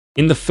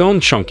In the film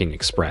Chungking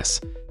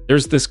Express,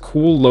 there's this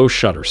cool low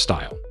shutter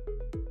style.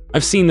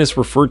 I've seen this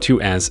referred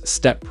to as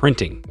step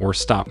printing or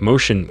stop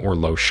motion or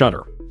low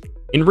shutter.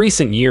 In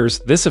recent years,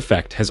 this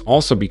effect has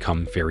also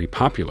become very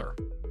popular.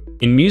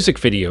 In music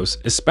videos,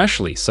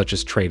 especially such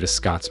as Travis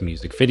Scott's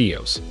music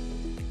videos.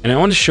 And I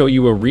want to show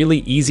you a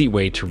really easy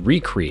way to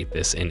recreate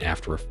this in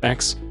After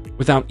Effects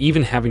without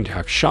even having to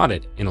have shot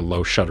it in a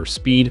low shutter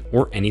speed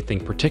or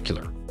anything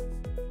particular.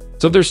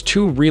 So there's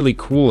two really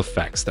cool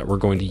effects that we're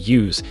going to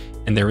use,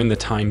 and they're in the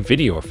Time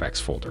Video Effects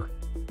folder.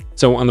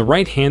 So on the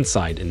right-hand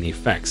side in the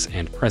Effects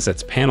and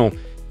Presets panel,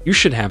 you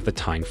should have the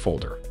Time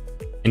folder.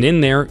 And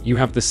in there, you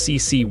have the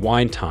CC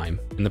Wide Time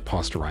and the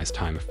Posterized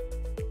Time effect.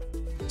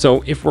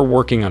 So if we're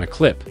working on a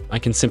clip, I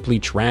can simply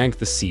drag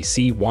the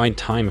CC Wide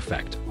Time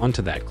effect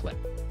onto that clip.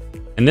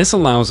 And this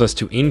allows us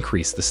to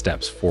increase the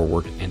steps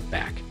forward and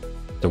back.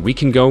 So we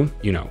can go,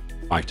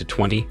 5 to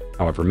 20,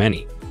 however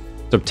many.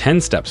 So 10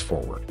 steps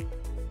forward.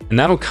 And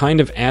that'll kind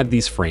of add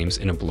these frames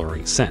in a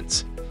blurring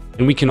sense.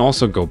 And we can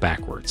also go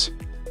backwards.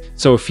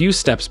 So a few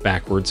steps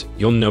backwards,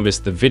 you'll notice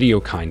the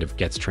video kind of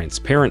gets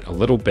transparent a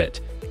little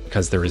bit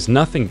because there is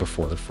nothing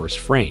before the first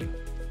frame.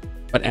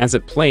 But as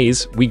it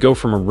plays, we go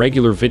from a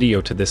regular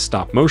video to this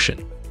stop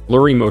motion,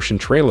 blurry motion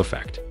trail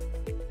effect.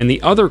 And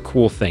the other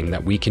cool thing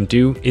that we can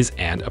do is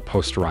add a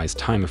posterized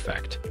time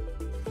effect.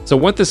 So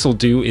what this will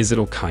do is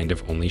it'll kind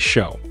of only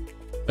show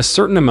a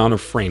certain amount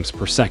of frames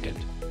per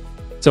second.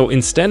 So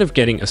instead of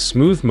getting a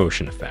smooth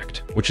motion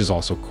effect, which is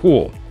also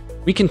cool,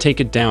 we can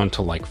take it down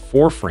to like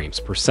 4 frames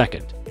per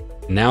second.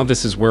 Now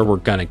this is where we're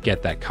gonna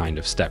get that kind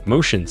of step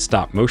motion,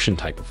 stop motion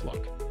type of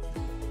look.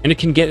 And it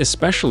can get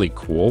especially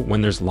cool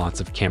when there's lots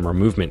of camera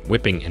movement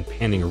whipping and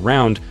panning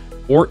around,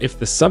 or if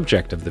the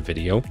subject of the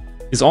video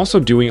is also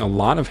doing a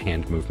lot of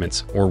hand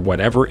movements or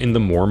whatever in the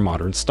more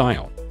modern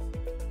style.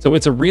 So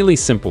it's a really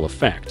simple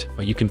effect,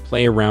 but you can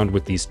play around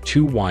with these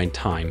two wide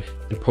time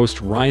and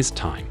posterized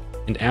time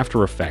and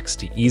After Effects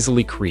to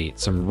easily create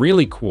some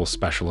really cool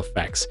special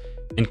effects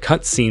and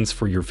cut scenes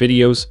for your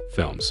videos,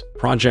 films,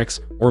 projects,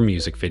 or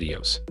music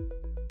videos.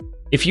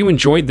 If you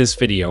enjoyed this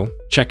video,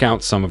 check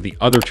out some of the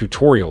other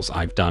tutorials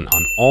I've done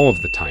on all of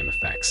the time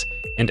effects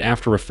and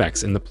After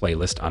Effects in the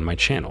playlist on my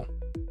channel.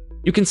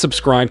 You can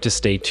subscribe to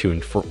stay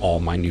tuned for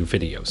all my new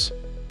videos.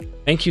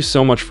 Thank you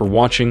so much for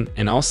watching,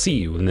 and I'll see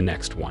you in the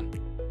next one.